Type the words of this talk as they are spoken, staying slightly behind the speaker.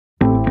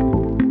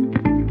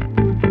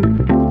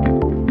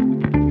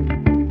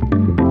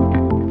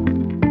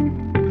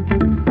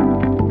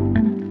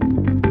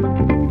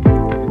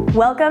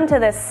Welcome to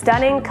this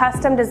stunning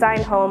custom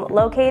designed home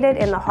located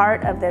in the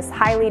heart of this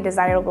highly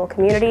desirable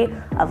community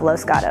of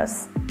Los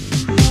Gatos.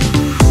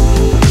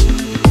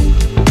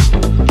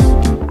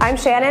 I'm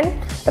Shannon.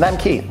 And I'm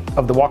Keith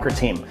of the Walker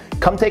team.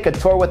 Come take a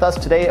tour with us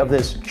today of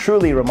this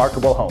truly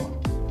remarkable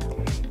home.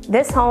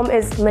 This home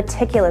is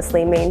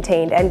meticulously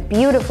maintained and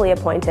beautifully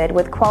appointed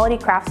with quality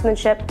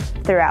craftsmanship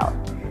throughout.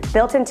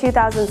 Built in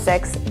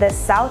 2006, this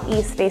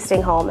southeast-facing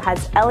home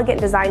has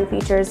elegant design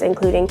features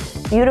including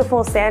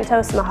beautiful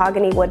Santos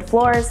mahogany wood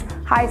floors,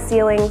 high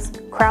ceilings,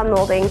 crown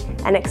molding,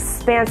 and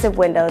expansive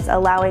windows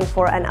allowing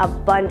for an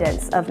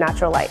abundance of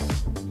natural light.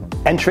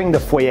 Entering the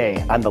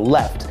foyer on the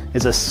left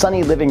is a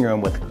sunny living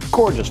room with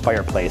gorgeous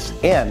fireplace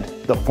and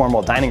the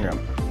formal dining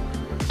room.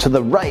 To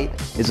the right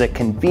is a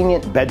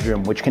convenient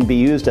bedroom which can be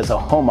used as a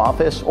home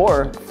office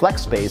or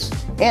flex space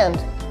and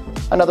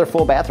another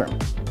full bathroom.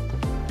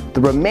 The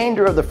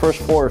remainder of the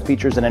first floor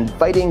features an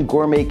inviting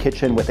gourmet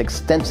kitchen with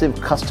extensive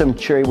custom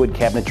cherrywood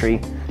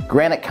cabinetry,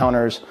 granite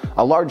counters,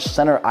 a large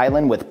center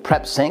island with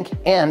prep sink,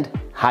 and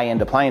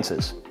high-end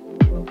appliances.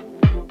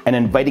 An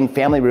inviting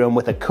family room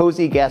with a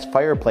cozy gas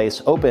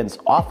fireplace opens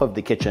off of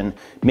the kitchen,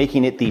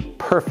 making it the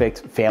perfect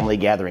family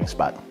gathering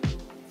spot.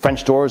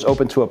 French doors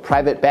open to a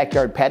private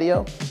backyard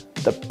patio,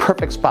 the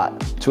perfect spot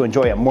to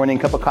enjoy a morning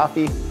cup of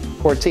coffee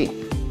or tea.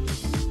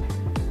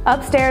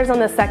 Upstairs on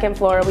the second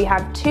floor, we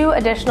have 2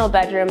 additional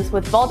bedrooms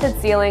with vaulted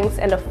ceilings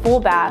and a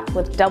full bath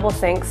with double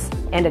sinks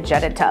and a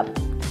jetted tub.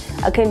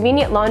 A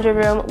convenient laundry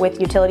room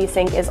with utility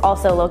sink is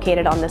also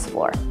located on this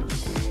floor.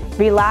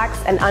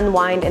 Relax and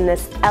unwind in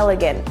this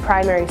elegant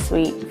primary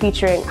suite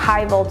featuring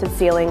high vaulted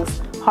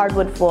ceilings,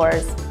 hardwood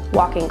floors,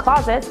 walk-in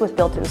closets with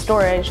built-in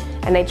storage,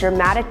 and a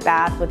dramatic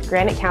bath with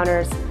granite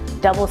counters,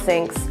 double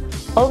sinks,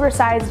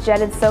 oversized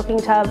jetted soaking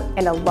tub,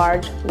 and a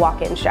large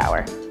walk-in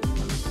shower.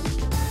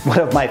 One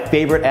of my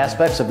favorite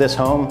aspects of this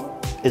home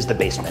is the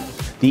basement,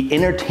 the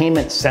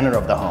entertainment center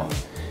of the home.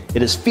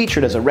 It is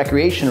featured as a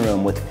recreation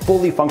room with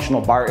fully functional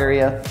bar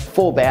area,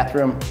 full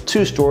bathroom,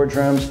 2 storage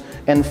rooms,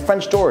 and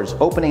French doors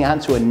opening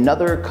onto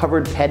another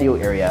covered patio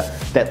area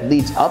that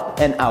leads up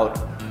and out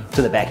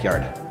to the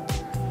backyard.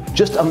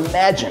 Just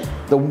imagine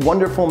the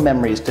wonderful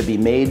memories to be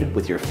made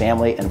with your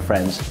family and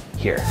friends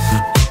here.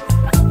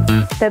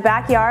 The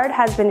backyard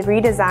has been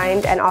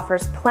redesigned and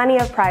offers plenty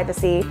of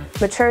privacy,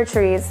 mature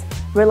trees,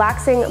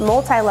 relaxing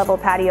multi-level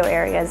patio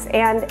areas,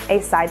 and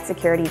a side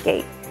security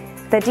gate.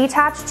 The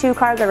detached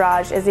 2-car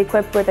garage is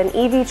equipped with an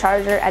EV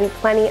charger and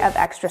plenty of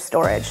extra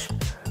storage.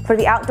 For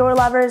the outdoor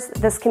lovers,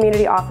 this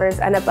community offers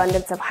an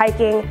abundance of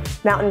hiking,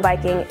 mountain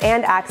biking,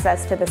 and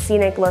access to the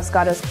scenic Los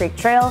Gatos Creek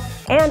Trail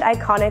and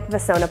iconic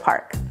Vasona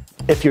Park.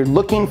 If you're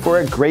looking for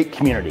a great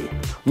community,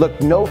 look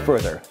no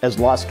further as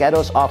Los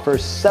Gatos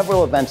offers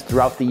several events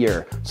throughout the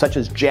year, such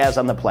as Jazz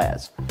on the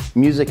Plaz,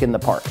 Music in the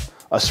Park,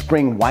 a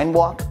spring wine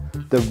walk,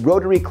 the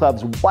Rotary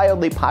Club's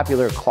wildly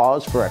popular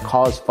Claws for a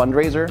Cause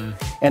fundraiser,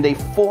 and a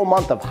full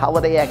month of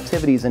holiday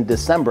activities in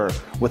December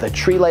with a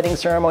tree lighting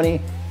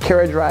ceremony,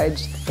 carriage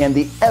rides, and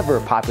the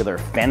ever-popular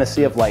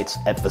Fantasy of Lights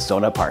at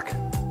Vasona Park.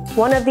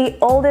 One of the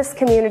oldest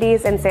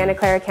communities in Santa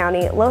Clara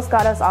County, Los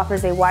Gatos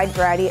offers a wide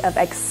variety of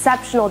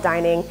exceptional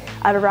dining,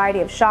 a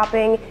variety of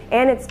shopping,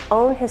 and its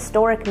own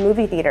historic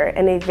movie theater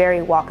in a very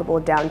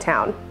walkable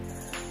downtown.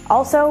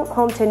 Also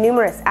home to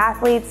numerous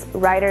athletes,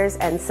 writers,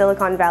 and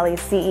Silicon Valley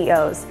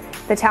CEOs,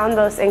 the town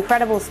boasts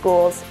incredible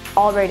schools,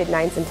 all rated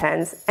 9s and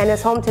 10s, and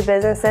is home to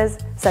businesses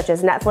such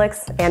as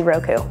Netflix and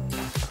Roku.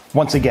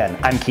 Once again,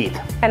 I'm Keith.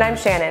 And I'm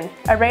Shannon.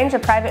 Arrange a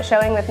private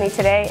showing with me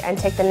today and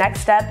take the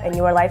next step in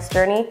your life's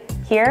journey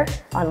here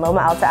on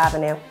Loma Alta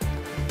Avenue.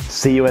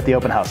 See you at the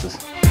open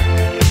houses.